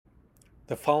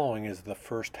The following is the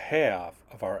first half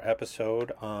of our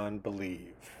episode on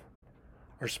Believe.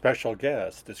 Our special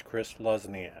guest is Chris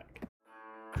Luzniak.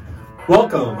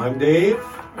 Welcome, I'm Dave.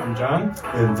 I'm John.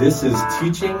 And this is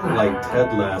Teaching Like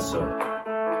Ted Lasso.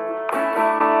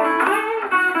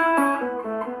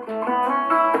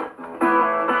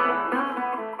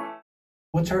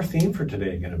 What's our theme for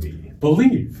today going to be?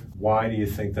 Believe. Why do you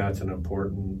think that's an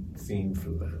important theme for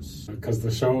this? Because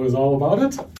the show is all about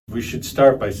it. We should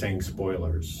start by saying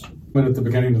spoilers. When at the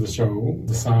beginning of the show,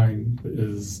 the sign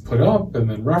is put up and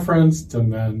then referenced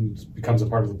and then becomes a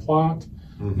part of the plot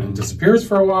and disappears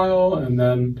for a while and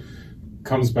then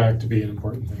comes back to be an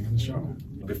important thing in the show.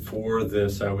 Before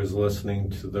this, I was listening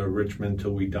to the Richmond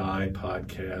Till We Die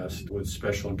podcast with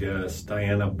special guest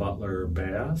Diana Butler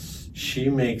Bass. She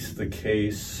makes the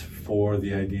case for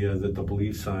the idea that the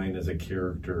belief sign is a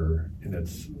character in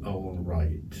its own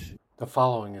right. The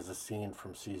following is a scene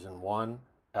from season 1,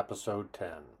 episode 10.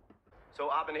 So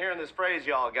I've been hearing this phrase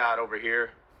y'all got over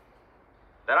here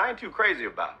that I ain't too crazy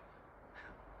about.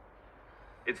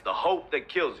 It's the hope that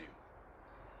kills you.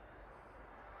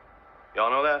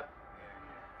 Y'all know that?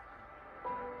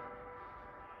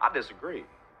 I disagree,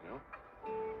 you know?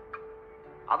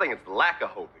 I think it's the lack of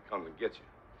hope that comes and gets you.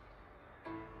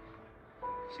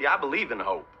 See, I believe in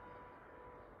hope.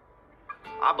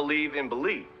 I believe in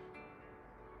belief.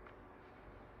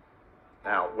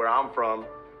 Now, where I'm from,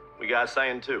 we got a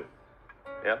saying too.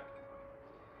 Yep.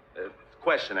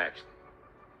 Question, actually.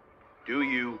 Do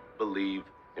you believe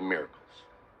in miracles?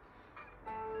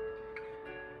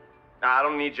 Now, I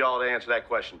don't need y'all to answer that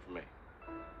question for me.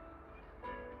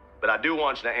 But I do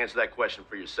want you to answer that question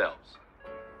for yourselves.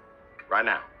 Right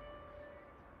now.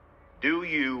 Do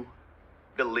you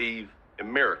believe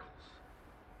in miracles?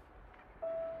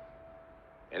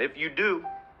 And if you do,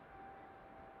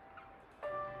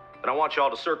 then I want y'all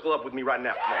to circle up with me right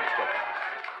now. Come on, let's go.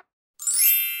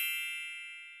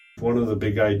 One of the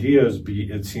big ideas,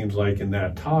 it seems like in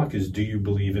that talk, is do you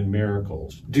believe in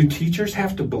miracles? Do teachers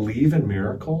have to believe in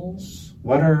miracles?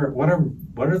 What are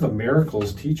the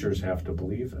miracles teachers have to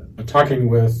believe in? Talking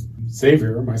with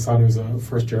Xavier, my son who's a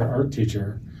first-year art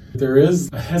teacher, there is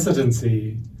a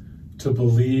hesitancy to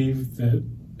believe that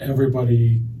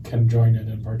everybody can join in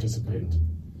and participate.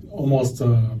 Almost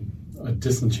a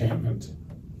disenchantment.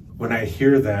 When I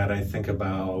hear that, I think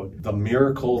about the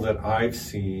miracle that I've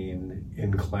seen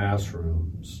in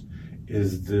classrooms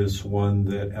is this one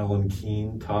that Ellen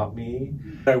Keene taught me.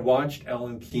 I watched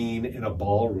Ellen Keene in a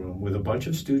ballroom with a bunch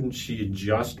of students she had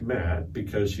just met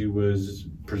because she was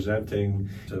presenting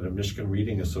at a Michigan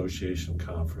Reading Association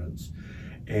conference.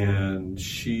 And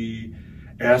she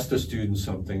asked the student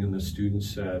something, and the student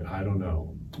said, I don't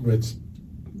know. Which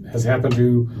has happened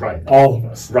to all of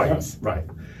us. Right, yes. Right.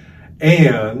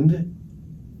 And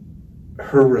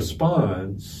her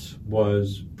response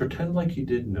was, pretend like you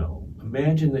did know.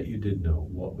 Imagine that you did know.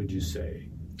 What would you say?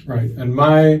 Right. And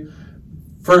my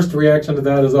first reaction to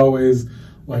that is always,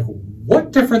 like,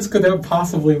 what difference could that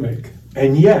possibly make?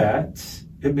 And yet,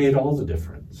 it made all the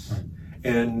difference. Right.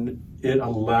 And it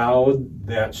allowed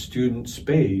that student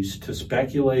space to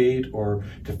speculate or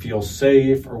to feel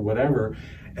safe or whatever,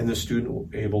 and the student was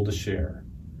able to share.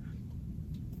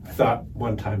 I thought,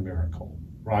 one-time miracle,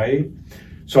 right?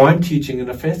 So I'm teaching in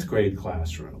a 5th grade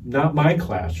classroom, not my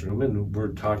classroom, and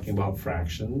we're talking about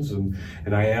fractions, and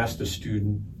I asked a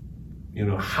student, you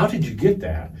know, how did you get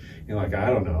that? You're like, I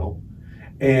don't know.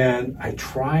 And I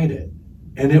tried it,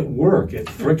 and it worked. It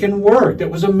freaking worked.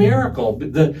 It was a miracle.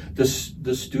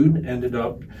 The student ended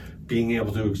up being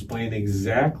able to explain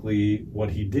exactly what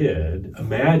he did,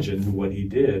 imagine what he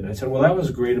did. And I said, well, that was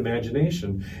a great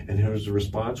imagination. And his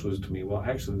response was to me, well,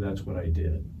 actually, that's what I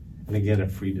did. And again,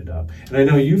 it freed it up. And I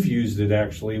know you've used it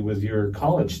actually with your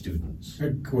college students.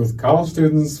 With college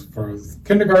students, for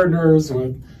kindergartners,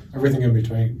 with everything in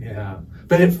between. Yeah.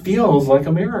 But it feels like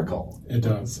a miracle. It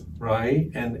does.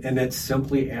 Right? And it's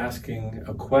simply asking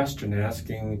a question,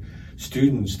 asking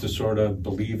students to sort of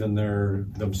believe in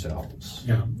themselves.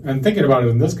 Yeah. And thinking about it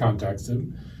in this context,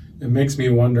 it makes me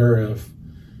wonder if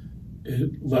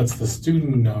it lets the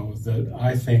student know that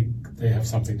I think they have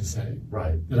something to say.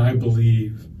 Right. That I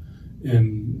believe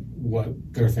in what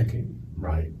they're thinking.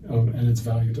 Right. And its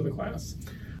value to the class.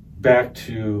 Back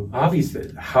to,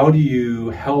 obviously, how do you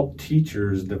help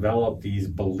teachers develop these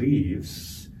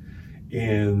beliefs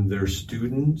in their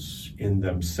students, in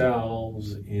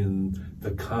themselves, in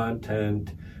the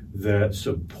content that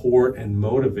support and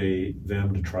motivate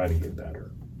them to try to get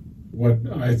better? What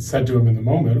I said to him in the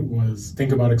moment was,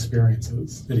 think about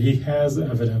experiences, that he has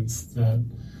evidence that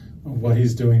what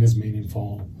he's doing is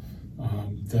meaningful,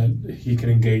 that he can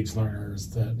engage learners,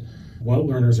 that what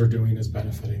learners are doing is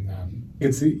benefiting them.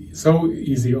 It's so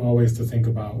easy always to think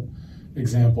about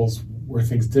examples where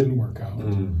things didn't work out,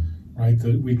 right?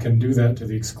 That we can do that to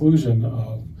the exclusion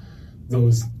of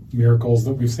those miracles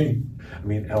that we've seen. I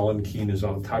mean, Ellen Keene has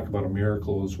talked about a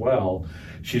miracle as well.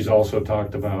 She's also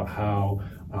talked about how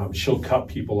she'll cut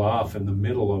people off in the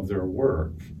middle of their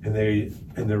work, and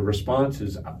their response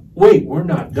is, "Wait, we're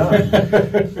not done."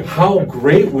 How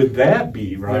great would that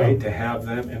be, right? Yeah. To have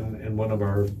them, and one of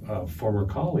our former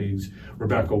colleagues,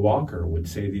 Rebecca Walker, would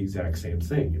say the exact same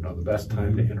thing. You know, the best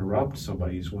time to interrupt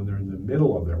somebody is when they're in the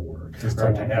middle of their work,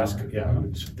 or to ask,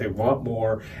 they want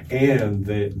more, and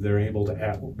they're able to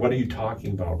ask, "What are you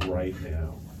talking about right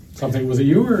now?" Something, was it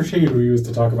you or she who used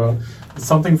to talk about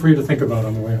something for you to think about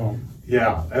on the way home?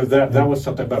 Yeah, that was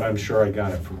something, but I'm sure I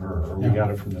got it from her, or we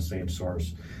got it from the same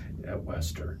source at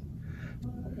Western.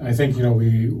 I think,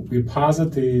 we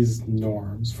posit these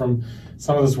norms from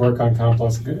some of this work on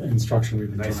complex instruction we've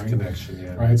been doing. Nice connection,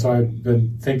 yeah. Right, so I've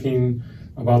been thinking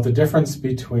about the difference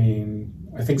between,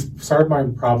 I think part of my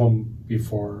problem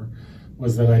before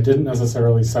was that I didn't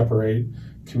necessarily separate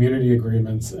community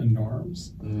agreements and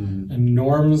norms. And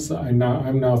norms I'm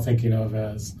now thinking of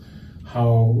as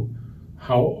how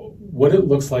what it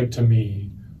looks like to me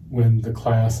when the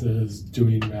class is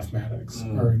doing mathematics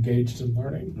or engaged in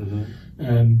learning.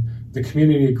 And the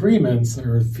community agreements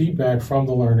are feedback from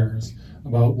the learners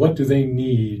about what do they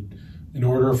need in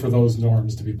order for those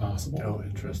norms to be possible. Oh,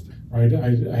 interesting. Right?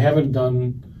 I haven't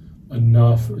done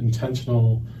enough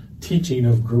intentional teaching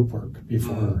of group work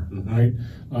before, right?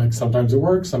 Like sometimes it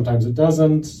works, sometimes it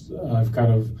doesn't. I've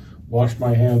kind of washed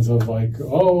my hands of like,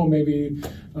 maybe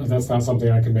that's not something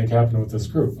I can make happen with this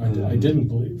group. I didn't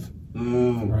believe,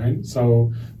 right?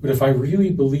 So, but if I really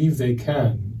believe they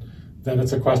can, then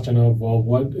it's a question of, well,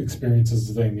 what experiences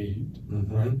do they need,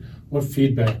 right? What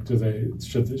feedback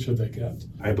should they get?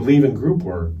 I believe in group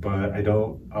work, but I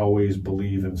don't always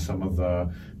believe in some of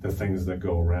the things that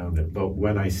go around it. But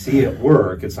when I see it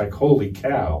work, it's like, holy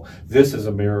cow, this is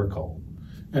a miracle.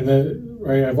 And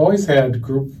I've always had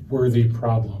group-worthy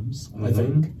problems, I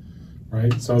think,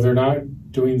 right? So they're not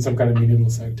doing some kind of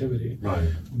meaningless activity. Right.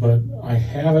 But I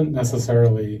haven't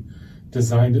necessarily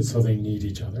designed it so they need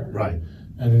each other. Right.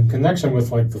 And in connection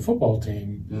with like the football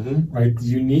team, right,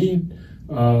 you need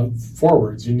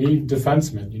forwards, you need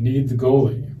defensemen, you need the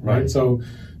goalie, right? So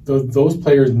those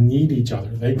players need each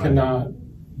other. They cannot,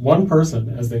 one person,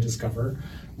 as they discover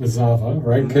with Zava,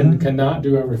 right, cannot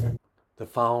do everything. The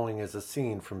following is a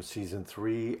scene from Season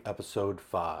 3, Episode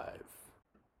 5.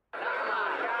 No,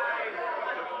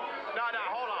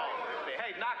 hold on.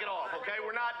 Hey, knock it off, okay?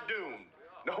 We're not doomed.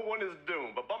 No one is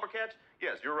doomed. But bumper catch,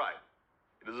 yes, you're right.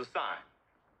 It is a sign.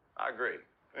 I agree.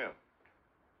 Yeah.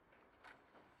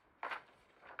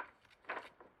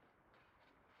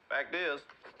 Fact is,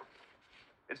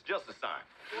 it's just a sign.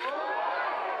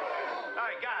 All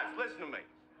right, guys, listen to me.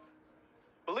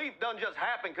 Belief doesn't just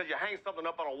happen because you hang something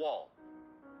up on a wall.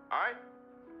 All right?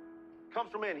 It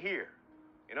comes from in here,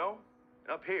 and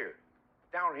up here,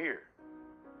 down here.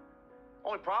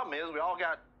 Only problem is we all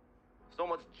got so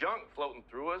much junk floating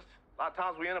through us, a lot of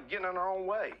times we end up getting in our own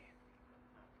way.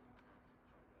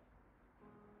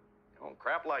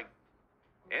 Crap like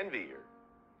envy or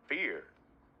fear,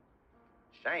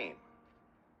 shame.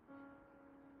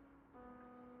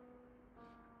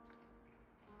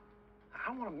 I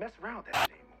don't want to mess around with that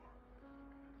anymore.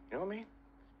 You know what I mean?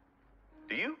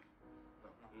 Do you?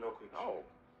 No, Coach. No.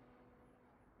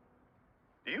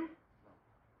 Do you?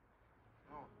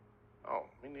 No. Oh,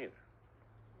 me neither.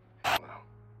 Well,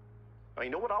 now, you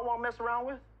know what I want to mess around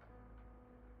with?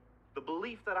 The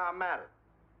belief that I matter,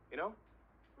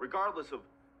 regardless of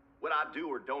what I do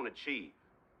or don't achieve.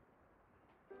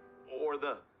 Or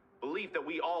the belief that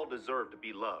we all deserve to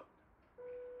be loved.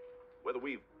 Whether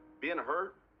we've been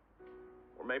hurt,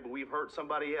 or maybe we've hurt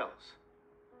somebody else.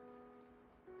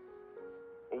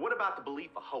 Or what about the belief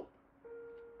of hope?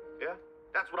 Yeah,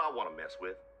 that's what I want to mess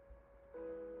with.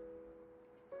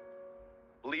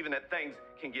 Believing that things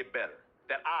can get better,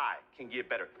 that I can get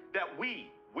better, that we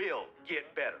will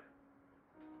get better.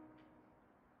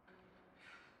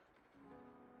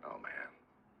 Oh, man.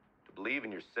 To believe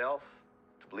in yourself,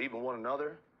 to believe in one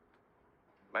another,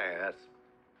 man,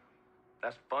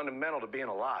 that's fundamental to being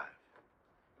alive.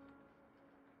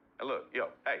 And look,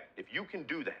 hey, if you can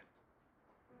do that,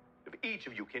 if each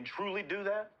of you can truly do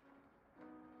that,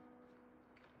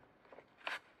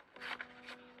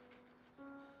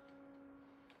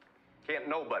 can't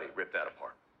nobody rip that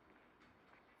apart.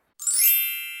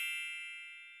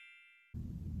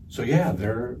 So yeah,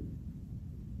 they're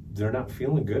not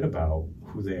feeling good about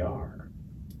who they are.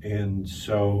 And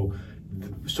so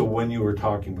So when you were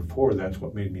talking before, that's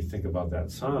what made me think about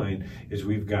that sign, is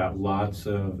we've got lots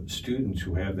of students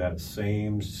who have that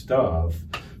same stuff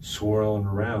swirling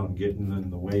around, getting in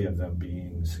the way of them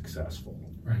being successful.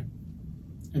 Right.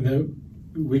 And then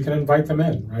we can invite them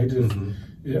in,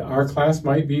 right? Our class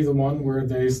might be the one where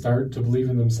they start to believe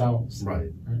in themselves.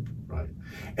 Right.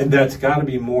 And that's got to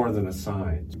be more than a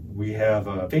sign. We have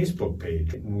a Facebook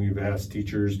page, and we've asked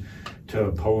teachers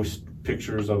to post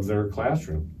pictures of their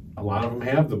classroom. A lot of them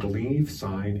have the believe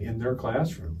sign in their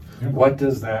classroom. Yeah. What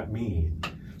does that mean?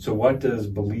 So what does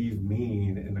believe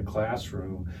mean in the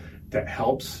classroom that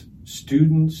helps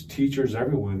students, teachers,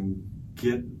 everyone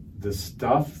get the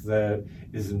stuff that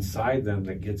is inside them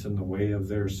that gets in the way of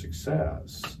their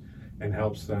success and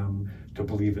helps them to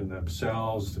believe in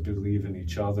themselves, to believe in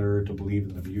each other, to believe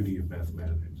in the beauty of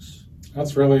mathematics?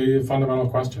 That's really a fundamental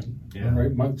question, yeah.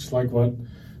 Right? Much like what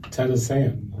Ted is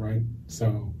saying, right?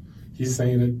 So he's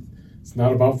saying it's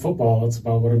not about football, it's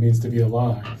about what it means to be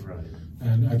alive. Right.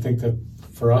 And I think that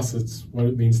for us, it's what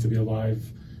it means to be alive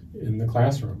in the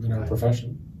classroom, in our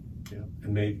profession. Yeah,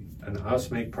 and us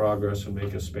make progress and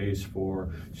make a space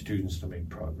for students to make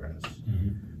progress.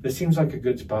 Mm-hmm. This seems like a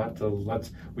good spot to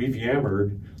we've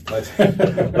yammered.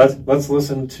 Let's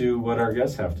listen to what our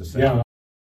guests have to say. Yeah.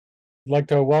 I'd like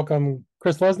to welcome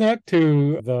Chris Lesniak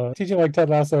to the Teaching Like Ted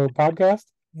Lasso podcast.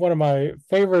 One of my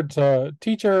favorite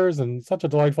teachers and such a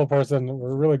delightful person.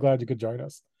 We're really glad you could join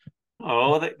us.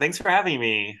 Oh, thanks for having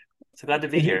me. So glad to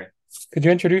be here. Could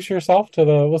you introduce yourself to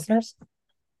the listeners?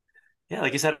 Yeah,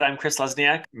 like you said, I'm Chris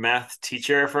Lesniak, math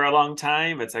teacher for a long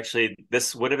time.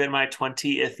 This would have been my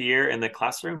 20th year in the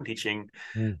classroom teaching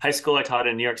high school. I taught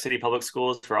in New York City public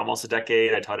schools for almost a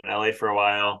decade. I taught in LA for a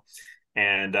while.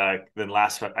 And then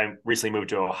I recently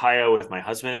moved to Ohio with my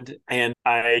husband. And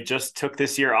I just took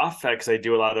this year off because I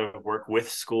do a lot of work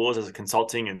with schools as a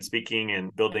consulting and speaking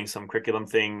and building some curriculum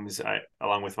things,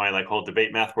 along with my whole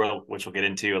debate math world, which we'll get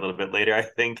into a little bit later, I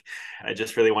think. I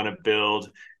just really want to build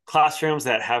classrooms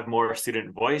that have more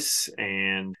student voice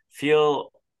and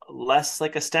feel less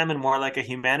like a STEM and more like a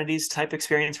humanities type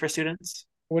experience for students.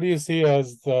 What do you see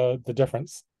as the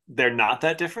difference? They're not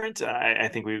that different. I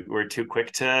think we're too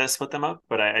quick to split them up,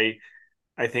 but I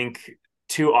think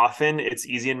too often it's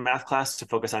easy in math class to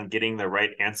focus on getting the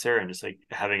right answer and just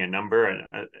having a number and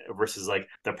versus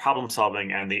the problem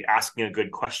solving and the asking a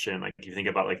good question. Like you think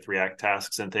about 3-act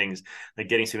tasks and things, like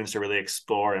getting students to really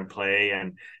explore and play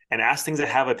and ask things that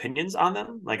have opinions on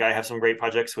them. Like I have some great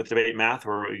projects with debate math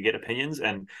where we get opinions,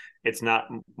 and it's not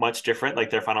much different. Like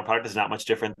their final product is not much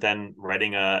different than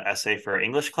writing an essay for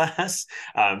English class.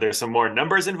 There's some more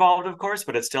numbers involved, of course,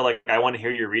 but it's still I want to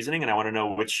hear your reasoning and I want to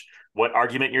know what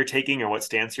argument you're taking or what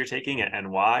stance you're taking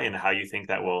and why and how you think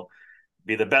that will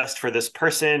be the best for this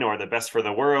person or the best for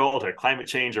the world or climate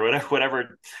change or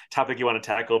whatever topic you want to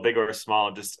tackle, big or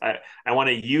small. Just I want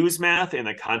to use math in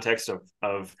the context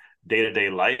of day-to-day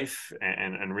life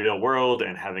and real world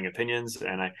and having opinions.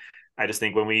 And I just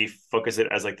think when we focus it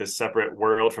as this separate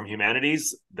world from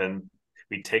humanities, then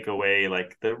we take away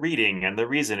the reading and the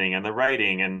reasoning and the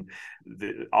writing and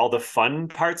all the fun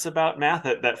parts about math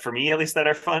that for me, at least, that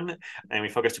are fun. And we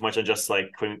focus too much on just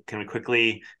can we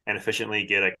quickly and efficiently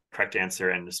get a correct answer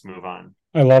and just move on.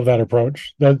 I love that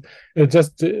approach. That it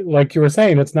just, like you were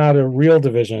saying, it's not a real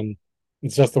division.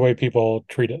 It's just the way people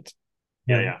treat it.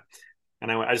 Yeah.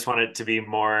 And I just want it to be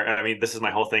more, this is my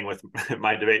whole thing with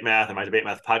my debate math and my debate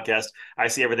math podcast. I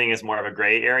see everything as more of a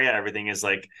gray area. Everything is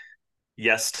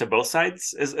yes to both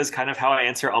sides is kind of how I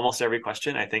answer almost every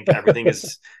question. I think everything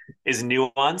is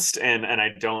nuanced and I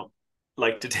don't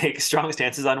like to take strong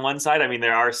stances on one side.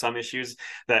 There are some issues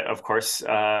that, of course,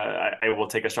 I will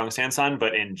take a strong stance on,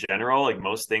 but in general,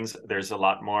 most things, there's a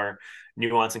lot more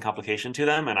nuance and complication to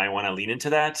them. And I want to lean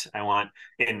into that.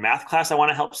 In math class, I want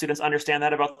to help students understand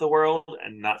that about the world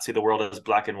and not see the world as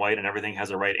black and white and everything has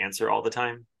a right answer all the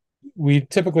time. We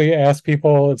typically ask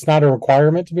people, it's not a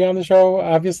requirement to be on the show,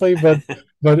 obviously, but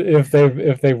if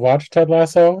they've watched Ted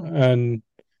Lasso and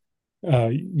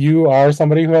you are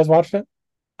somebody who has watched it?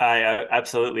 I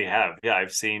absolutely have. Yeah,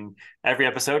 I've seen every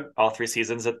episode, all 3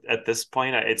 seasons at this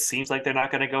point. It seems like they're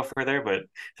not going to go further, but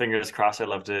fingers crossed, I'd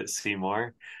love to see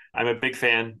more. I'm a big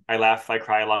fan. I laugh, I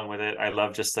cry along with it. I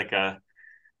love just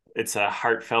it's a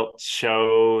heartfelt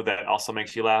show that also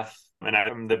makes you laugh. And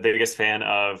I'm the biggest fan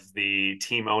of the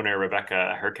team owner,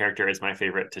 Rebecca. Her character is my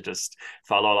favorite to just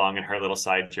follow along in her little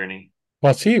side journey.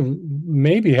 Well, she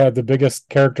maybe had the biggest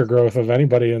character growth of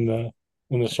anybody in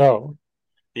the show.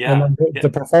 Yeah. And the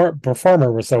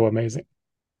performer was so amazing.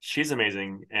 She's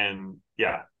amazing. And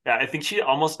yeah, I think she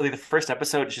almost, the first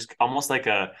episode, she's almost like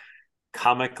a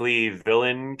comically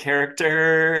villain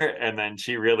character, and then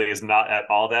she really is not at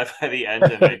all that by the end.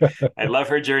 And I love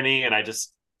her journey, and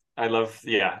I love,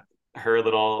 yeah, her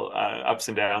little ups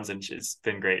and downs, and she's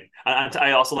been great.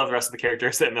 I also love the rest of the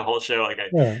characters in the whole show. Like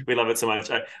Yeah. we love it so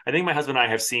much. I think my husband and I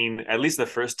have seen at least the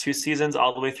first 2 seasons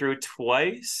all the way through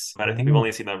twice, but I think we've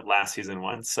only seen the last season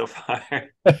once so far.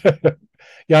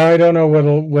 Yeah, I don't know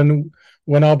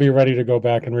when I'll be ready to go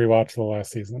back and rewatch the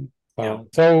last season. Yeah.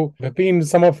 So being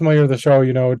somewhat familiar with the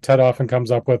show, Ted often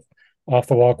comes up with off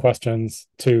the wall questions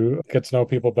to get to know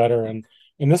people better, and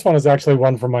this one is actually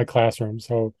one from my classroom.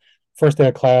 So first day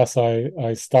of class,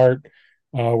 I start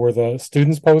where the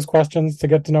students pose questions to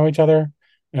get to know each other,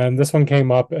 and this one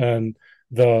came up, and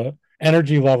the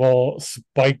energy level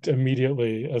spiked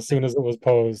immediately as soon as it was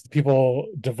posed. People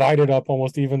divided up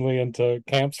almost evenly into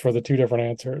camps for the two different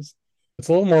answers. It's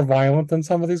a little more violent than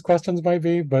some of these questions might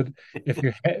be, but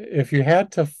if you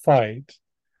had to fight,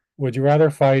 would you rather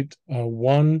fight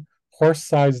one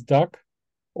horse-sized duck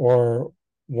or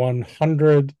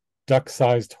 100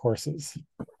 duck-sized horses?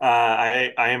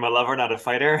 I am a lover, not a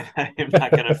fighter. I am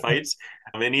not going to fight.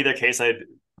 In either case, I'd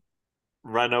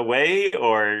run away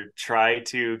or try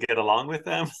to get along with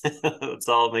them. Let's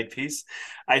all make peace.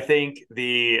 I think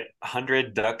the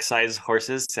 100 duck-sized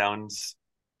horses sounds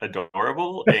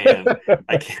adorable, and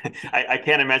I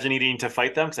can't imagine needing to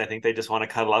fight them because I think they just want to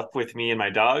cuddle up with me and my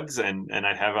dogs, and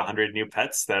I'd have 100 new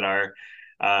pets that are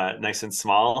nice and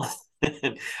small.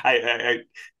 I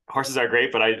horses are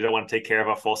great, but I don't want to take care of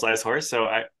a full-size horse, so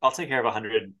I'll take care of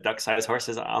 100 duck-sized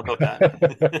horses. I'll go with that.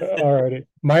 Alrighty.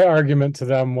 My argument to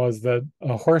them was that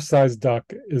a horse-sized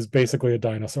duck is basically a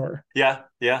dinosaur. Yeah.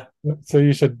 So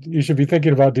you should be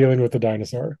thinking about dealing with the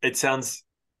dinosaur. It sounds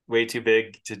way too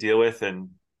big to deal with, and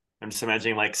I'm just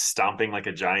imagining like stomping like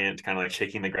a giant, kind of like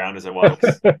shaking the ground as it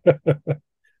walks.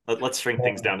 Let's shrink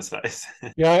things down to size.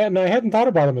 Yeah, and I hadn't thought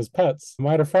about them as pets.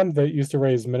 I had a friend that used to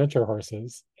raise miniature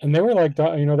horses, and they were like,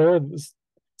 they were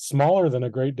smaller than a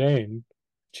Great Dane.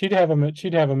 She'd have them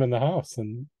in the house,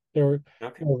 and they were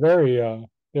very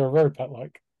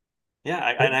pet-like.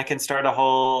 Yeah, and I can start a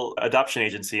whole adoption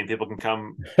agency, and people can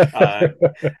come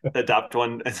adopt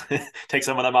one, take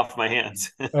some of them off my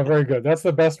hands. Oh, very good. That's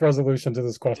the best resolution to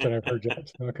this question I've heard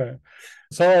yet. Okay.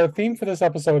 So our theme for this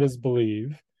episode is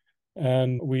believe.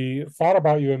 And we thought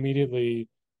about you immediately,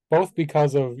 both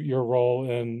because of your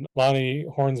role in Lonnie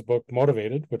Horn's book,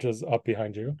 Motivated, which is up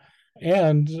behind you,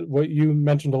 and what you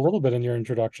mentioned a little bit in your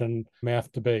introduction,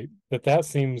 Math Debate, that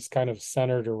seems kind of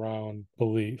centered around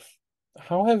belief.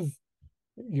 How have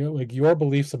your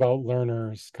beliefs about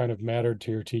learners kind of mattered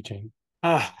to your teaching?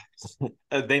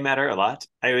 They matter a lot.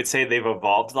 I would say they've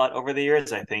evolved a lot over the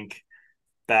years. I think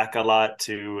back a lot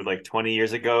to like 20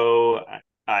 years ago,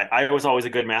 I was always a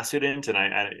good math student, and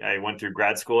I went through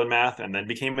grad school in math and then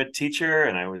became a teacher.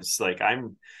 And I was like,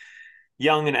 I'm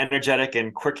young and energetic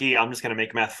and quirky. I'm just going to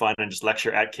make math fun and just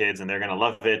lecture at kids, and they're going to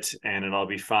love it, and it'll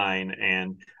be fine.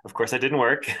 And of course, that didn't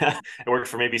work. It worked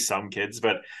for maybe some kids,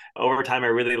 but over time, I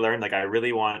really learned like I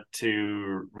really want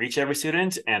to reach every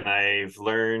student, and I've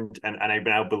learned, and I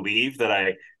now believe that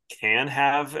I can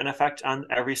have an effect on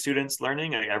every student's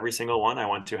learning. Like every single one, I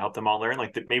want to help them all learn.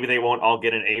 Like maybe they won't all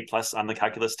get an A+ on the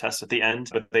calculus test at the end,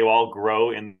 but they will all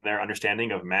grow in their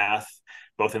understanding of math,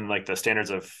 both in like the standards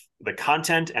of the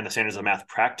content and the standards of math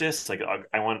practice. Like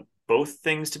I want both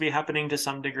things to be happening to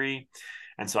some degree.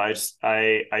 And so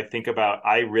I think about,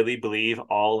 I really believe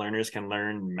all learners can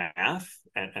learn math,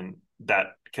 and that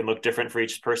can look different for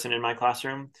each person in my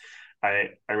classroom.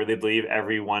 I really believe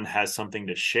everyone has something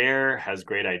to share, has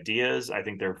great ideas. I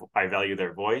think I value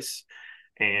their voice.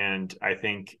 And I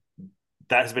think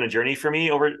that has been a journey for me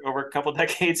over a couple of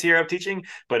decades here of teaching,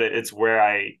 but it's where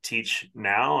I teach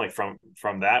now, like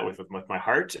from that with my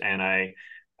heart. And I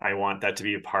want that to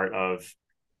be a part of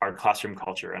our classroom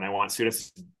culture. And I want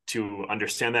students to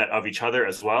understand that of each other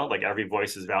as well. Like every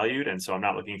voice is valued. And so I'm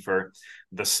not looking for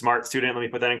the smart student, let me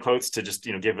put that in quotes, to just,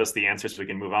 give us the answers so we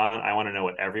can move on. I want to know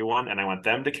what everyone, and I want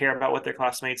them to care about what their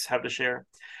classmates have to share,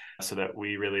 so that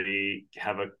we really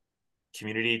have a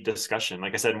community discussion.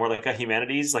 Like I said, more like a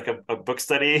humanities, like a book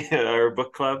study or a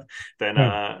book club than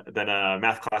a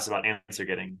math class about answer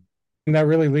getting. And that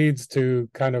really leads to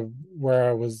kind of where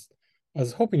I was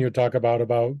hoping you'd talk about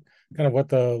kind of what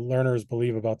the learners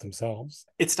believe about themselves.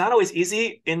 It's not always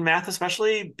easy in math,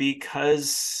 especially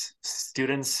because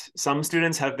some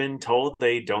students have been told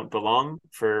they don't belong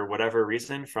for whatever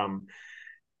reason, from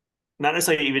not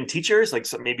necessarily even teachers, like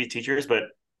maybe teachers, but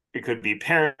it could be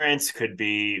parents, could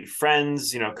be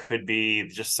friends, could be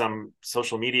just some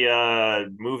social media,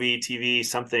 movie, TV,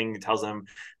 something tells them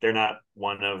they're not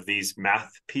one of these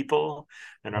math people.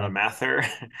 They're not a mather.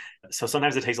 So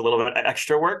sometimes it takes a little bit of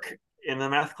extra work in the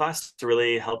math class to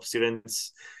really help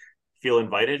students feel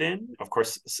invited in. Of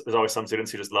course, there's always some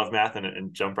students who just love math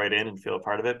and jump right in and feel a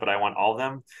part of it, but I want all of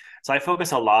them. So I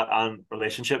focus a lot on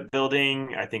relationship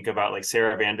building. I think about like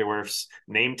Sarah Vanderwerf's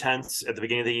name tense at the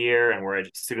beginning of the year, and where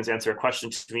students answer a question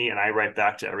to me and I write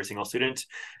back to every single student.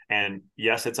 And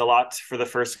yes, it's a lot for the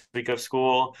first week of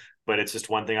school, but it's just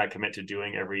one thing I commit to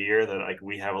doing every year, that like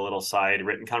we have a little side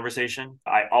written conversation.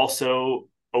 I also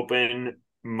open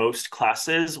most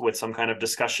classes with some kind of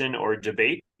discussion or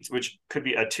debate, which could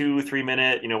be a 2-3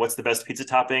 minute, what's the best pizza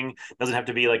topping? It doesn't have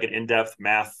to be like an in-depth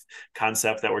math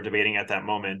concept that we're debating at that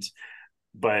moment,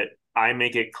 but I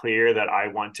make it clear that I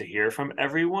want to hear from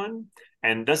everyone.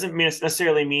 And doesn't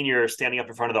necessarily mean you're standing up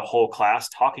in front of the whole class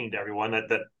talking to everyone.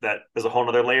 That is a whole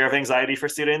other layer of anxiety for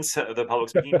students, the public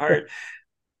speaking part.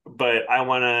 But I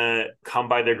want to come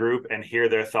by their group and hear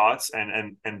their thoughts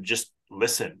and just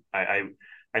listen.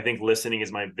 I think listening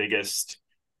is my biggest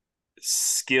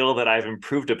skill that I've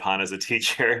improved upon as a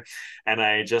teacher. And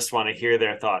I just want to hear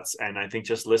their thoughts. And I think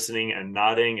just listening and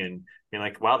nodding and being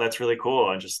like, wow, that's really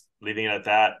cool, and just leaving it at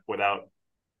that without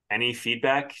any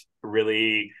feedback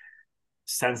really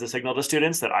sends the signal to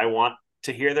students that I want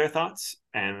to hear their thoughts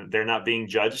and they're not being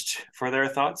judged for their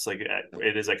thoughts. Like,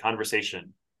 it is a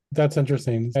conversation. That's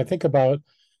interesting. I think about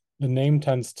the name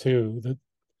tense too,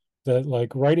 that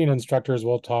like writing instructors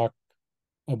will talk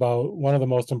about one of the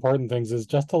most important things is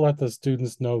just to let the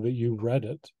students know that you read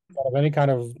it. Of any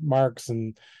kind of marks,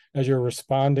 and as you're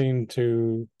responding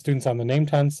to students on the name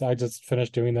tense, I just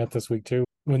finished doing that this week too.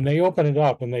 When they open it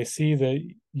up and they see that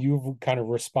you've kind of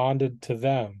responded to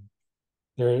them,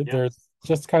 there's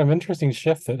just kind of interesting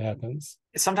shift that happens.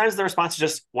 Sometimes the response is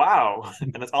just wow,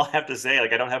 and that's all I have to say.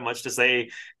 Like, I don't have much to say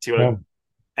to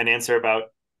an answer about,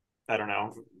 I don't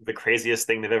know, the craziest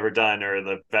thing they've ever done or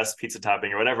the best pizza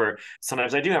topping or whatever.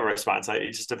 Sometimes I do have a response.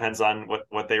 It just depends on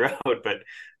what they wrote. But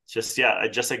just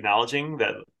acknowledging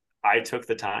that I took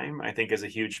the time, I think, is a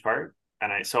huge part.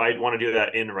 And I want to do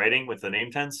that in writing with the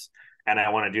name tense, and I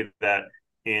want to do that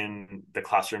in the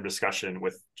classroom discussion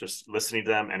with just listening to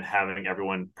them and having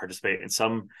everyone participate in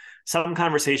some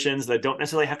conversations that don't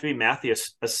necessarily have to be mathy,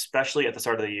 especially at the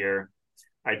start of the year.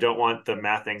 I don't want the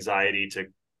math anxiety to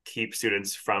keep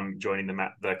students from joining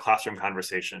the classroom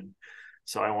conversation.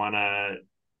 So I want to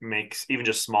make even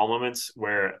just small moments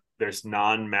where there's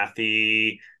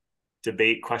non-mathy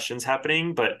debate questions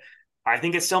happening, but I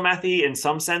think it's still mathy in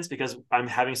some sense because I'm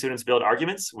having students build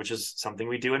arguments, which is something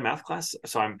we do in math class.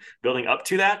 So I'm building up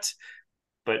to that,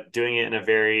 but doing it in a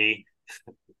very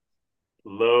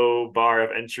low bar of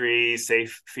entry,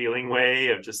 safe feeling way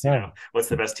of just, what's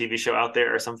the best TV show out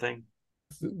there or something.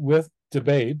 With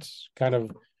debate, kind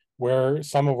of where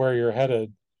you're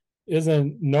headed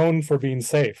isn't known for being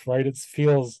safe, right? It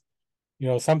feels,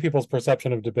 some people's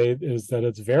perception of debate is that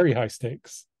it's very high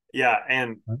stakes. Yeah.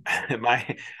 And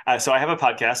so I have a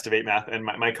podcast, Debate Math, and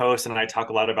my co-host and I talk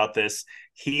a lot about this.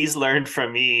 He's learned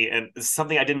from me, and it's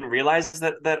something I didn't realize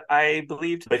that I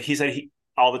believed, but he said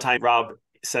all the time, Rob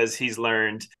says he's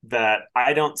learned that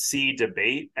I don't see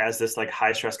debate as this like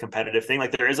high stress competitive thing.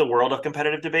 Like, there is a world of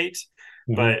competitive debate,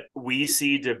 but we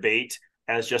see debate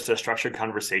as just a structured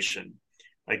conversation.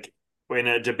 Like, in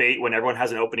a debate, when everyone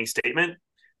has an opening statement,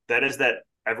 that is that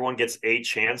everyone gets a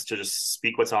chance to just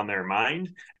speak what's on their mind.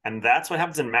 And that's what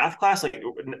happens in math class. Like,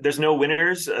 there's no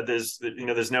winners.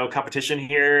 There's no competition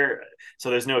here. So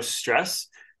there's no stress,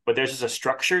 but there's just a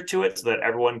structure to it so that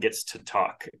everyone gets to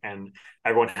talk and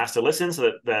everyone has to listen,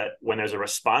 so that when there's a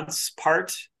response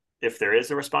part, if there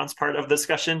is a response part of the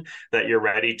discussion, that you're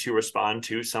ready to respond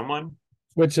to someone.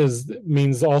 Which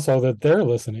means also that they're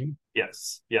listening.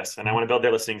 Yes. And I want to build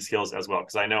their listening skills as well,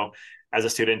 because I know as a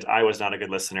student, I was not a good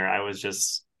listener. I was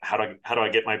just, how do I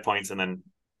get my points, and then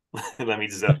let me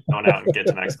zone out and get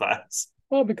to the next class.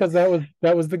 Well, because that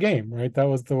was the game, right? That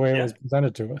was the way it was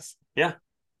presented to us. Yeah.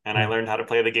 And I learned how to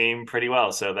play the game pretty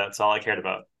well. So that's all I cared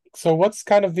about. So what's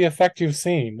kind of the effect you've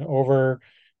seen over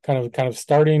kind of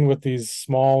starting with these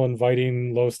small,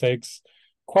 inviting, low stakes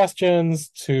questions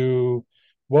to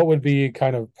what would be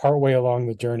kind of partway along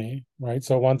the journey, right?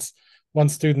 So once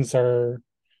students are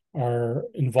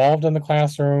involved in the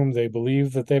classroom, they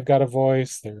believe that they've got a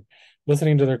voice, they're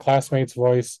listening to their classmates'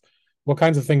 voice, what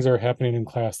kinds of things are happening in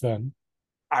class then?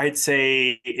 I'd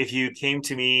say if you came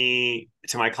to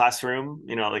my classroom,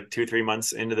 like 2-3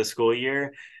 months into the school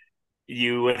year,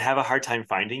 you would have a hard time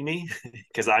finding me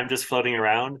because I'm just floating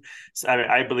around. So,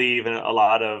 I believe in a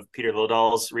lot of Peter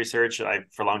Lildahl's research.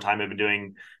 For a long time, I've been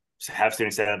doing have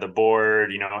students stand at the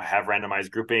board, have randomized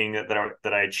grouping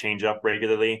that I change up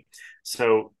regularly.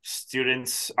 So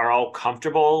students are all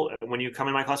comfortable when you come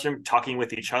in my classroom talking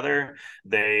with each other.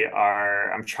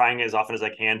 I'm trying as often as I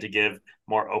can to give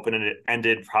more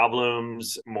open-ended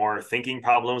problems, more thinking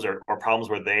problems, or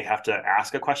problems where they have to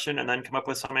ask a question and then come up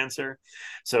with some answer.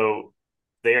 So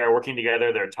they are working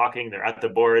together, they're talking, they're at the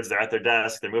boards, they're at their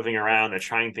desk, they're moving around, they're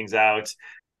trying things out.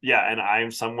 Yeah, and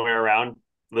I'm somewhere around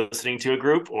listening to a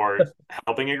group or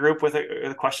helping a group with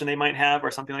a question they might have or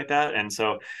something like that. And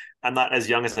so I'm not as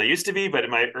young as I used to be, but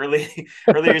in my early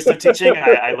years of teaching,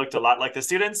 I looked a lot like the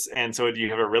students. And so you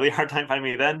have a really hard time finding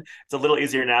me then. It's a little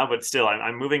easier now, but still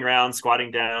I'm moving around,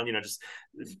 squatting down, just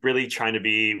really trying to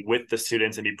be with the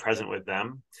students and be present with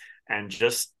them. And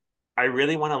I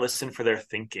really want to listen for their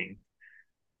thinking.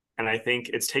 And I think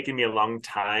it's taken me a long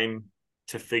time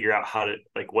to figure out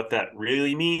what that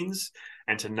really means,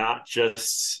 and to not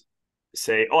just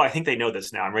say, oh, I think they know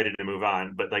this now, I'm ready to move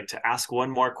on, but to ask one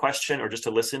more question or just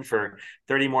to listen for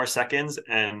 30 more seconds.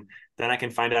 And then I can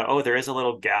find out, oh, there is a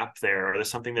little gap there, or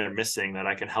there's something they're missing that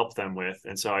I can help them with.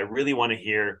 And so I really want to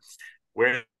hear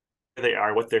where they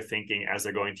are, what they're thinking as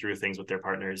they're going through things with their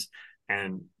partners,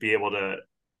 and be able to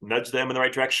nudge them in the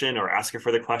right direction or ask a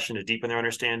further question to deepen their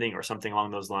understanding or something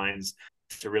along those lines,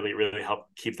 to really, really help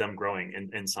keep them growing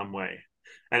in some way.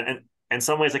 And in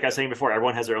some ways, like I was saying before,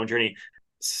 everyone has their own journey.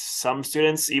 Some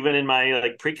students, even in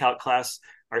my pre-calc class,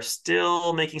 are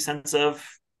still making sense of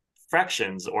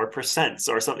fractions or percents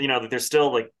or something, they're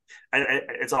still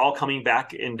it's all coming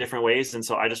back in different ways. And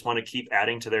so I just want to keep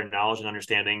adding to their knowledge and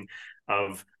understanding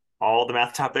of all the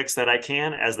math topics that I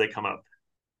can as they come up.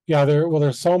 Yeah,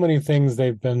 there's so many things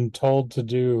they've been told to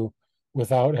do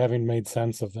without having made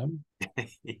sense of them.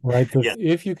 Right? Yeah.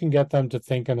 If you can get them to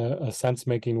think in a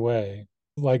sense-making way,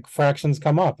 like fractions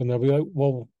come up and they'll be like,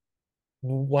 well,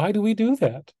 why do we do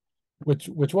that? Which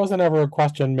wasn't ever a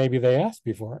question maybe they asked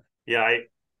before. Yeah,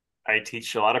 I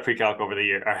teach a lot of pre-calc over the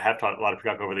year. I have taught a lot of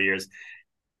pre-calc over the years.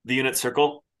 The unit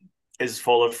circle is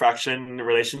full of fraction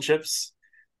relationships.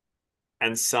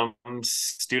 And some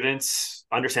students,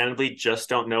 understandably, just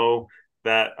don't know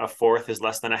that a fourth is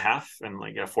less than a half,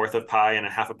 and a fourth of pi and a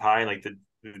half of pi,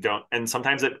 don't. And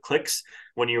sometimes it clicks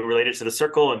when you relate it to the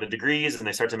circle and the degrees, and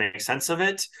they start to make sense of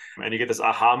it, and you get this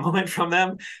aha moment from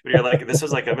them. But you're like, this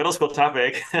was a middle school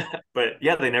topic, but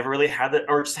yeah, they never really had that,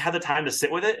 or just had the time to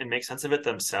sit with it and make sense of it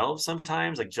themselves.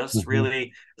 Sometimes,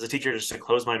 really, as a teacher, just to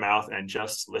close my mouth and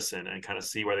just listen and kind of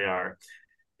see where they are,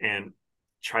 and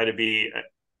try to be.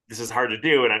 This is hard to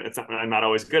do, and I'm not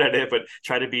always good at it, but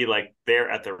try to be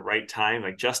there at the right time,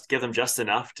 just give them just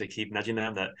enough to keep nudging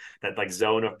them, that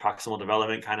zone of proximal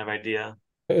development kind of idea.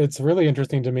 It's really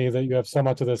interesting to me that you have so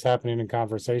much of this happening in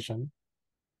conversation,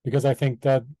 because I think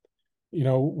that,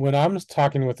 when I'm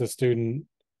talking with a student,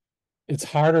 it's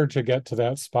harder to get to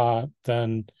that spot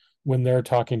than when they're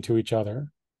talking to each other.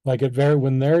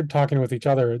 When they're talking with each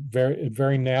other, it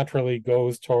very naturally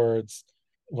goes towards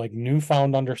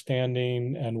newfound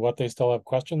understanding and what they still have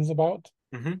questions about.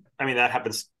 Mm-hmm. I mean, that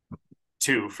happens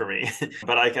too for me.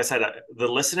 But like I said, the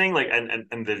listening,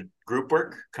 and the group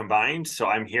work combined. So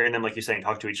I'm hearing them, like you're saying,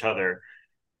 talk to each other.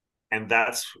 And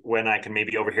that's when I can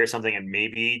maybe overhear something and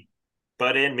maybe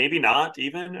butt in, maybe not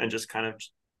even, and just kind of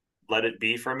let it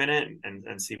be for a minute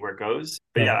and see where it goes.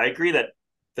 But yeah, I agree that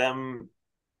them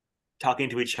talking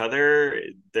to each other,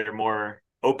 they're more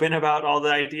open about all the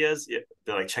ideas.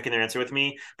 They're checking their answer with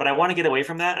me, but I want to get away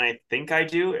from that. And I think I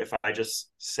do if I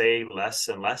just say less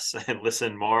and less and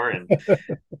listen more. And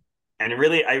I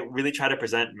really try to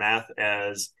present math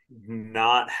as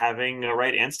not having a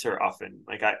right answer often.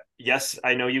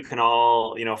 I know you can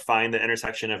all, find the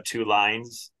intersection of two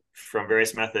lines from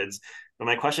various methods, but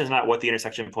my question is not what the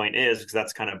intersection point is, because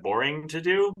that's kind of boring to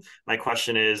do. My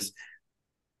question is,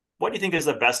 what do you think is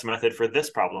the best method for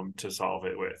this problem to solve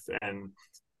it with? And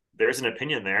there's an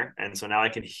opinion there. And so now I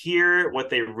can hear what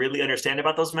they really understand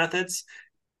about those methods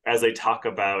as they talk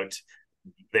about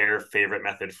their favorite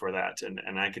method for that.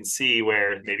 And I can see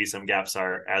where maybe some gaps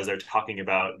are as they're talking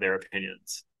about their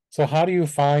opinions. So how do you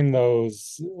find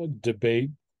those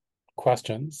debate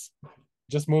questions?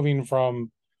 Just moving from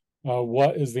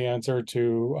what is the answer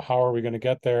to how are we going to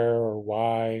get there, or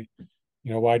why?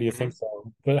 Why do you think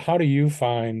so? But how do you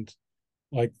find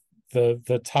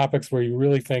the topics where you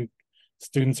really think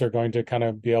students are going to kind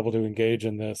of be able to engage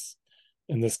in this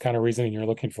kind of reasoning you're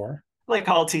looking for? Like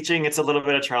all teaching, it's a little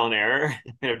bit of trial and error.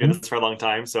 I've been doing this for a long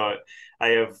time. So I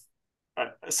have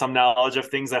some knowledge of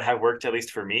things that have worked, at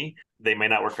least for me. They may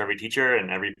not work for every teacher and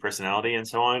every personality and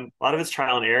so on. A lot of it's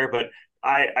trial and error, but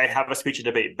I have a speech and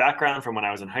debate background from when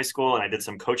I was in high school, and I did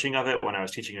some coaching of it when I was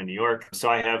teaching in New York.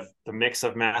 So I have the mix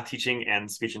of math teaching and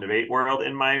speech and debate world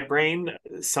in my brain.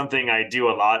 Something I do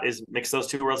a lot is mix those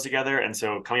two worlds together. And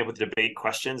so coming up with debate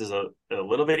questions is a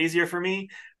little bit easier for me.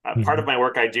 Part of my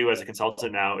work I do as a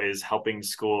consultant now is helping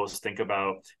schools think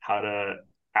about how to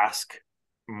ask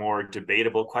more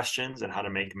debatable questions and how to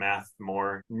make math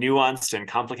more nuanced and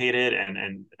complicated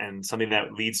and something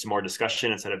that leads to more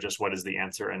discussion instead of just what is the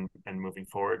answer and moving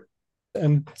forward.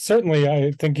 And certainly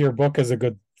I think your book is a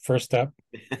good first step.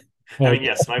 I mean,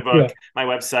 yes, my book, my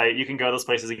website, you can go to those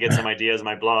places and get some ideas.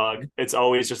 My blog, it's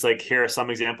always just like, here are some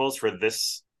examples for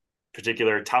this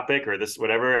particular topic or this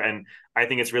whatever. And I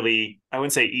think it's really, I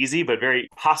wouldn't say easy, but very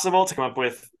possible to come up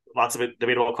with lots of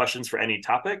debatable questions for any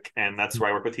topic. And that's where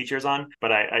I work with teachers on.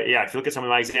 But if you look at some of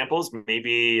my examples,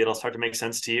 maybe it'll start to make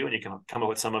sense to you and you can come up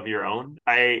with some of your own.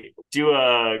 I do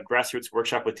a grassroots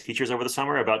workshop with teachers over the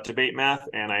summer about debate math.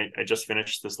 And I just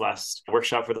finished this last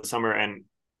workshop for the summer. And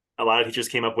a lot of teachers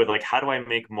came up with like, how do I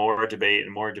make more debate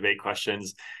and more debate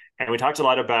questions? And we talked a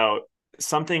lot about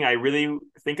something I really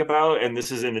think about, and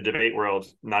this is in the debate world,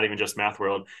 not even just math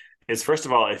world, is first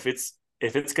of all, if it's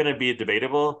going to be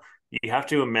debatable, you have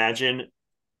to imagine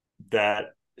that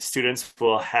students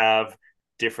will have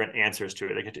different answers to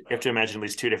it. Like you have to imagine at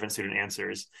least two different student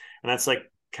answers. And that's like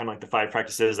kind of like the 5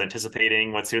 practices,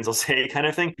 anticipating what students will say kind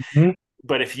of thing. Mm-hmm.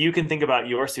 But if you can think about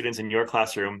your students in your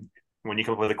classroom, when you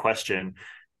come up with a question,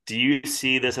 do you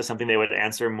see this as something they would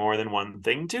answer more than one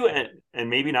thing to? And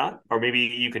maybe not, or maybe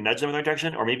you can nudge them in that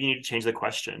direction, or maybe you need to change the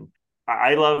question.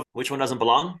 I love Which One Doesn't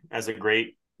Belong as a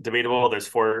great debatable. There's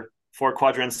four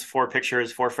quadrants, 4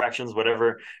 pictures, 4 fractions,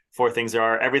 whatever 4 things there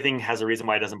are. Everything has a reason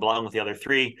why it doesn't belong with the other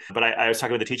 3. But I was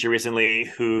talking with a teacher recently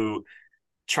who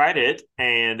tried it,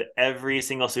 and every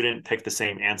single student picked the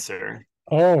same answer.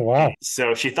 Oh, wow.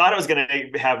 So she thought it was going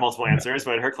to have multiple answers,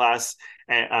 but her class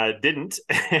didn't.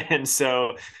 And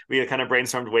so we kind of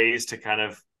brainstormed ways to kind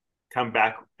of come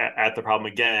back at the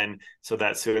problem again so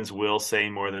that students will say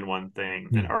more than one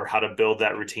thing, or how to build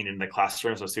that routine in the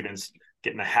classroom so students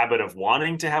get in the habit of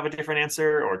wanting to have a different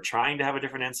answer or trying to have a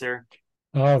different answer.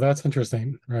 Oh, that's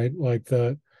interesting, right? Like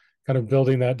the kind of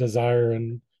building that desire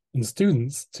in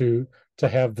students to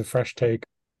have the fresh take.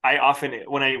 I often,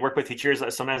 when I work with teachers,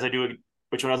 sometimes I do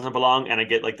Which One Doesn't Belong, and I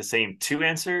get like the same 2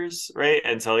 answers, right?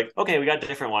 And so like, okay, we got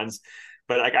different ones.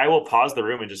 But like I will pause the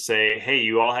room and just say, hey,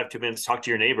 you all have 2 minutes to talk to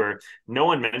your neighbor. No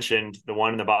one mentioned the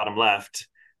one in the bottom left.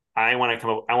 I want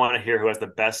to hear who has the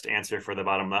best answer for the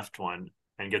bottom left one,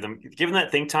 and give them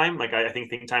that think time. Like I think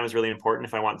think time is really important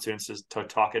if I want students to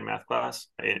talk in math class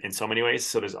in so many ways.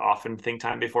 So there's often think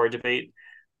time before a debate.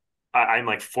 I'm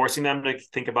like forcing them to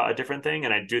think about a different thing.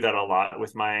 And I do that a lot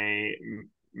with my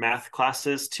math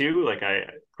classes too. Like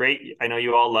I know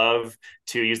you all love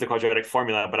to use the quadratic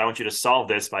formula, but I want you to solve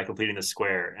this by completing the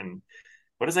square. And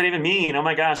what does that even mean? Oh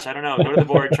my gosh, I don't know. Go to the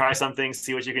board, try something,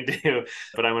 see what you can do.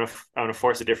 But I'm gonna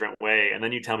force a different way, and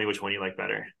then you tell me which one you like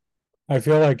better. I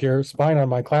feel like you're spying on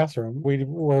my classroom. We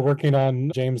were working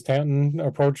on James Tanton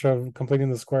approach of completing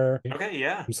the square. Okay,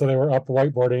 yeah. So they were up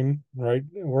whiteboarding, right,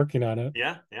 working on it.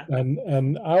 Yeah.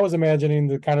 And I was imagining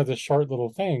the kind of the short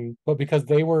little thing, but because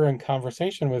they were in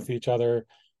conversation with each other,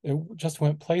 it just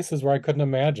went places where I couldn't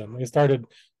imagine. They started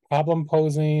problem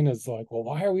posing. It's like, well,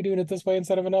 why are we doing it this way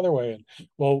instead of another way? And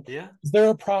well, is there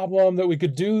a problem that we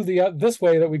could do this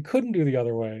way that we couldn't do the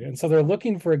other way? And so they're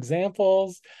looking for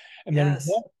examples,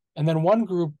 and then one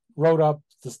group wrote up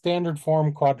the standard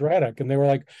form quadratic, and they were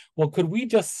like, well, could we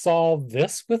just solve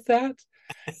this with that?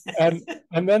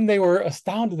 And then they were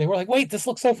astounded. They were like, wait, this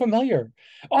looks so familiar.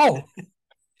 Oh,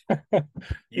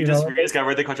 you just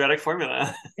rediscovered the quadratic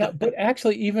formula. Yeah, but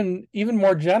actually even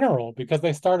more general, because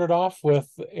they started off with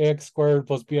ax squared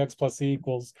plus bx plus c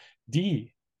equals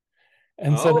d.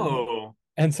 And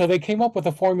so they came up with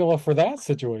a formula for that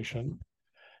situation.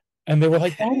 And they were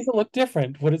like, why does it look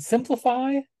different? Would it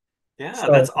simplify? Yeah,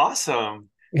 so, that's awesome.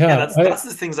 Yeah, that's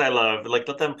the things I love. Like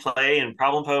let them play and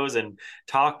problem pose and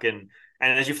talk, and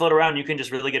as you float around, you can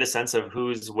just really get a sense of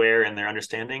who's where in their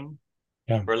understanding,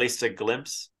 or at least a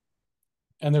glimpse.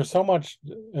 And there's so much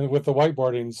with the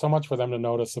whiteboarding, so much for them to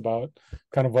notice about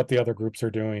kind of what the other groups are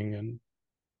doing, and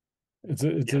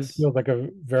it feels like a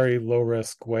very low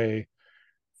risk way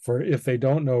for if they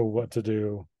don't know what to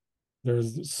do.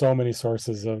 There's so many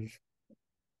sources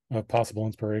of possible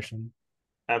inspiration.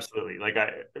 Absolutely. Like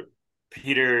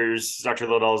Dr.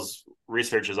 Liddell's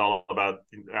research is all about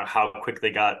how quick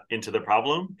they got into the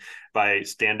problem by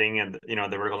standing and,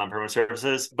 the vertical non-permanent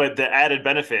surfaces. But the added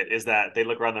benefit is that they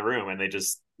look around the room and they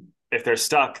just, if they're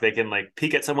stuck, they can like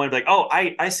peek at someone and be like, oh,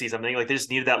 I see something. Like they just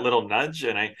needed that little nudge.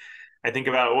 And I think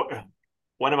about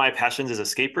one of my passions is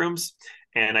escape rooms.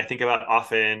 And I think about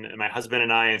often my husband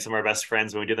and I and some of our best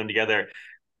friends, when we do them together,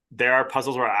 there are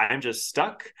puzzles where I'm just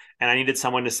stuck and I needed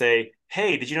someone to say,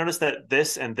 hey, did you notice that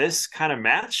this and this kind of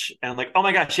match? And I'm like, oh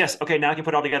my gosh, yes. Okay, now I can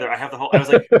put it all together. I was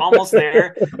like almost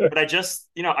there, but I just,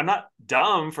 I'm not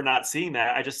dumb for not seeing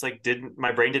that. I just like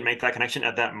my brain didn't make that connection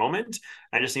at that moment.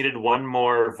 I just needed one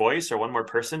more voice or one more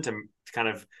person to kind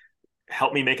of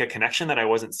help me make a connection that I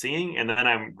wasn't seeing. And then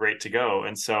I'm great to go.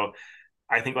 And so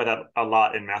I think about that a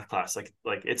lot in math class. Like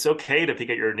it's okay to peek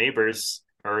at your neighbors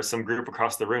or some group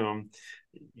across the room.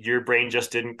 Your brain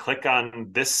just didn't click on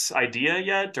this idea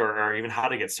yet, or even how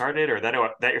to get started, or that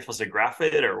you're supposed to graph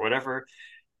it or whatever.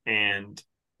 And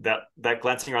that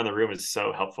glancing around the room is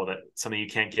so helpful. That something you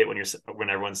can't get when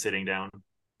everyone's sitting down.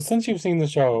 Since you've seen the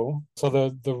show, so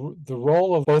the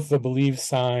role of both the believe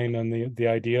sign and the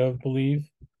idea of believe,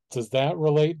 does that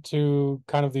relate to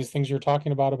kind of these things you're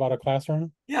talking about a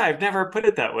classroom? Yeah, I've never put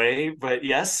it that way, but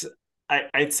yes,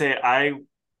 I'd say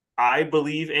I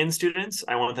believe in students.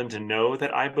 I want them to know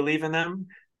that I believe in them,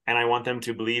 and I want them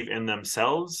to believe in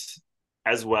themselves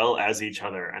as well as each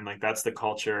other. And like that's the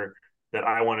culture that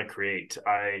I want to create.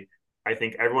 I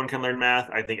think everyone can learn math.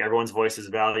 I think everyone's voice is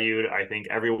valued. I think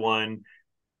everyone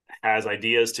has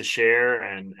ideas to share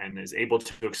and is able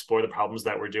to explore the problems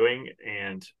that we're doing.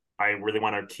 And I really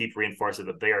want to keep reinforcing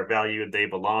that they are valued, they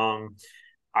belong.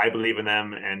 I believe in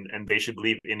them, and they should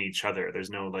believe in each other.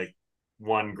 There's no like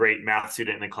one great math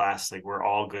student in the class. Like we're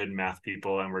all good math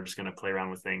people, and we're just going to play around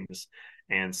with things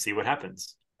and see what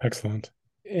happens. Excellent.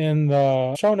 In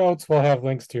the show notes, we'll have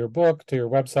links to your book, to your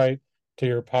website, to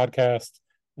your podcast.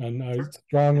 And I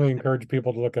strongly encourage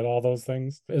people to look at all those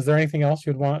things. Is there anything else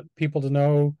you'd want people to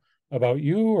know about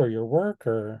you or your work?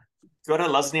 Or go to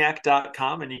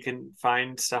luzniak.com and you can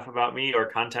find stuff about me or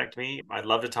contact me. I'd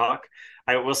love to talk.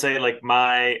 I will say like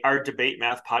our debate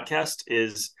math podcast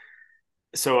is,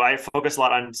 so I focus a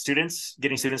lot on students,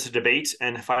 getting students to debate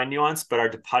and find nuance, but our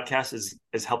podcast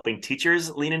is helping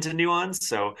teachers lean into nuance.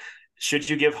 So should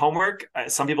you give homework?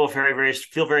 Some people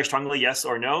feel very strongly yes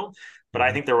or no, but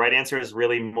I think the right answer is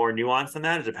really more nuanced than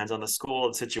that. It depends on the school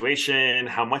and situation,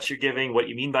 how much you're giving, what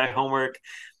you mean by homework.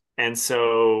 And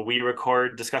so we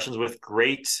record discussions with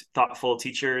great, thoughtful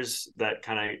teachers that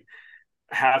kind of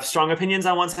have strong opinions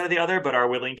on one side or the other, but are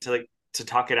willing to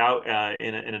talk it out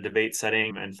in a debate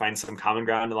setting and find some common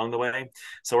ground along the way.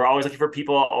 So we're always looking for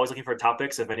people, always looking for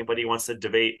topics. If anybody wants to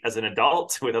debate as an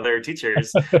adult with other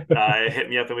teachers, hit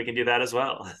me up and we can do that as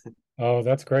well. Oh,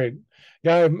 that's great.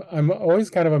 Yeah, I'm always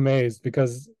kind of amazed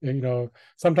because,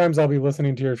 sometimes I'll be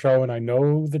listening to your show and I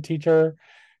know the teacher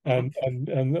and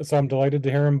so I'm delighted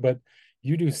to hear him, but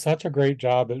you do such a great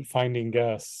job at finding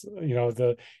guests,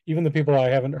 even the people I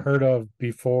haven't heard of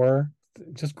before,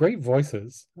 just great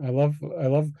voices. I love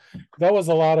that was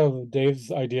a lot of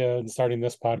Dave's idea in starting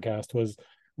this podcast. Was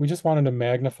we just wanted to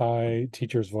magnify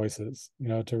teachers' voices,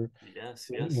 to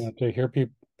hear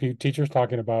teachers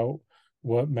talking about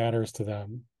what matters to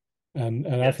them, and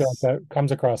yes. I feel like that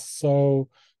comes across so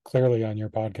clearly on your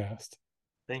podcast.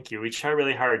 Thank you. We try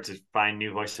really hard to find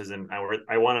new voices, and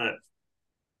I want to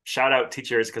shout out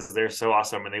teachers because they're so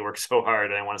awesome and they work so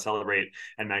hard, and I want to celebrate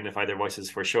and magnify their voices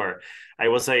for sure. I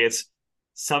will say it's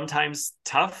sometimes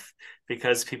tough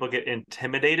because people get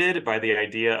intimidated by the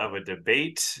idea of a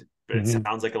debate, but it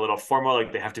sounds like a little formal,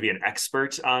 like they have to be an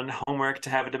expert on homework to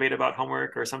have a debate about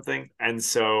homework or something. And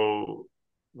so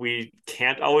we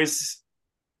can't always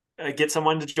get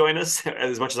someone to join us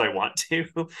as much as I want to.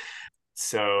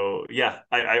 So yeah,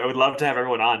 I would love to have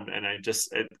everyone on, and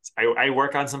I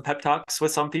work on some pep talks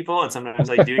with some people, and sometimes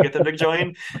I do get them to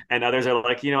join, and others are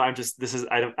like,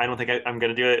 I don't think I'm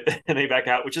going to do it, and they back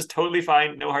out, which is totally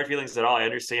fine. No hard feelings at all. I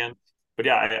understand, but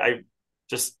yeah, I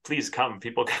just please come,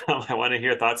 people come. I want to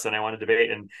hear thoughts and I want to debate,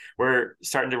 and we're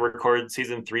starting to record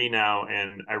season 3 now,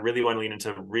 and I really want to lean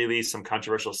into really some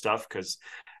controversial stuff because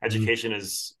education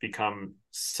has become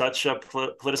such a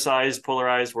politicized,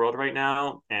 polarized world right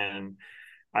now. And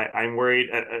I'm worried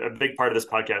a big part of this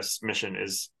podcast mission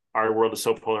is our world is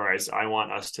so polarized. I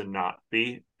want us to not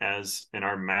be, as in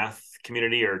our math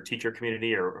community or teacher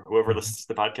community or whoever listens to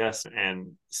the podcast.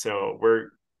 And so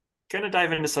we're going to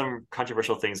dive into some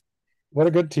controversial things. What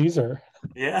a good teaser.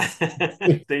 Yeah.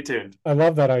 Stay tuned. I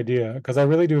love that idea because I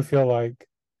really do feel like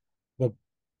the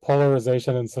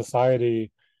polarization in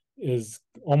society is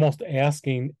almost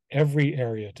asking every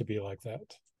area to be like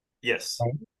that. Yes.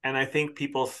 Right. And I think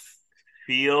people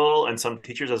feel, and some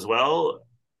teachers as well,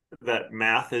 that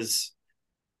math is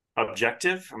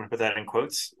objective. I'm going to put that in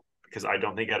quotes because I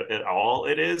don't think at all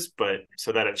it is, but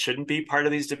so that it shouldn't be part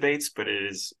of these debates, but it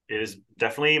is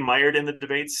definitely mired in the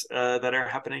debates that are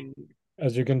happening.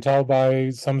 As you can tell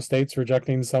by some states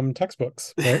rejecting some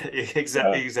textbooks, right?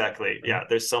 Exactly. Yeah,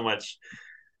 there's so much.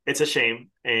 It's a shame.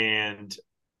 And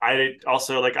I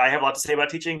also I have a lot to say about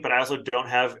teaching, but I also don't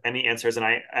have any answers, and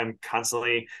I am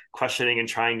constantly questioning and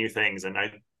trying new things. And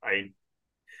I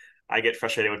get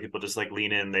frustrated when people just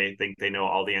lean in. They think they know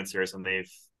all the answers and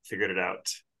they've figured it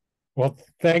out. Well,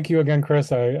 thank you again,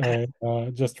 Chris. I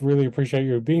just really appreciate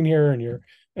you being here and your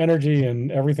energy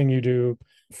and everything you do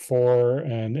for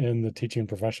and in the teaching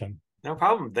profession. No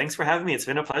problem. Thanks for having me. It's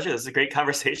been a pleasure. This is a great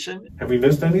conversation. Have we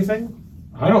missed anything?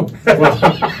 I don't. Well,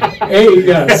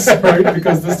 yes, right?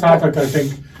 Because this topic, I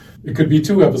think, it could be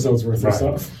 2 episodes worth of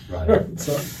stuff. Right.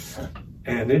 So.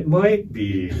 And it might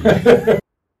be.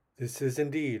 This is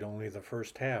indeed only the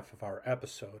first half of our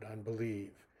episode on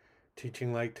Believe.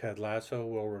 Teaching Like Ted Lasso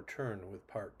will return with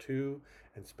part 2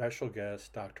 and special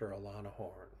guest Dr. Alana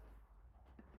Horn.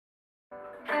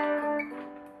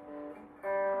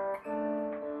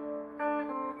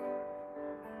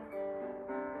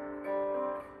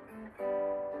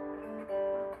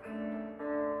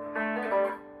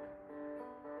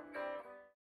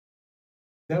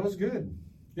 That was good.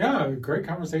 Yeah, great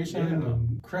conversation. Yeah.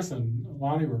 And Chris and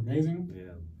Lonnie were amazing.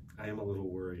 Yeah, I am a little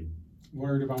worried.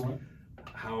 Worried about what?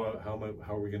 How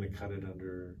are we going to cut it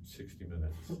under 60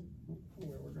 minutes?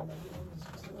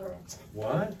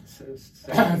 What?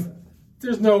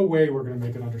 There's no way we're going to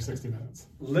make it under 60 minutes.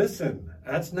 Listen,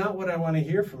 that's not what I want to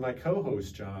hear from my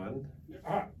co-host, John.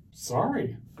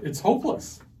 Sorry, it's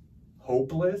hopeless.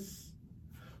 Hopeless?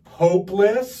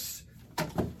 Hopeless?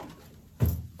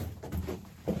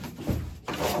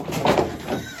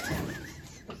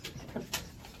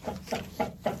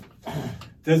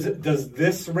 Does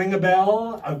this ring a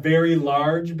bell? A very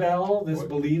large bell? This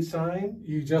Believe sign?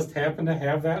 You just happen to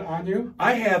have that on you?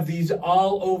 I have these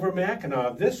all over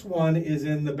Mackinac. This one is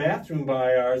in the bathroom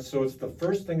by ours, so it's the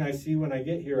first thing I see when I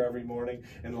get here every morning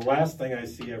and the last thing I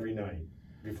see every night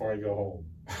before I go home.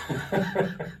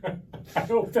 I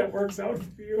hope that works out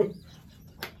for you.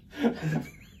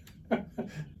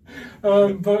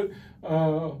 But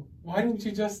why didn't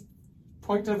you just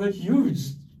point to the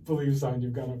huge Believe sign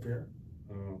you've got up here?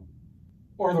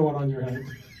 Or the one on your head?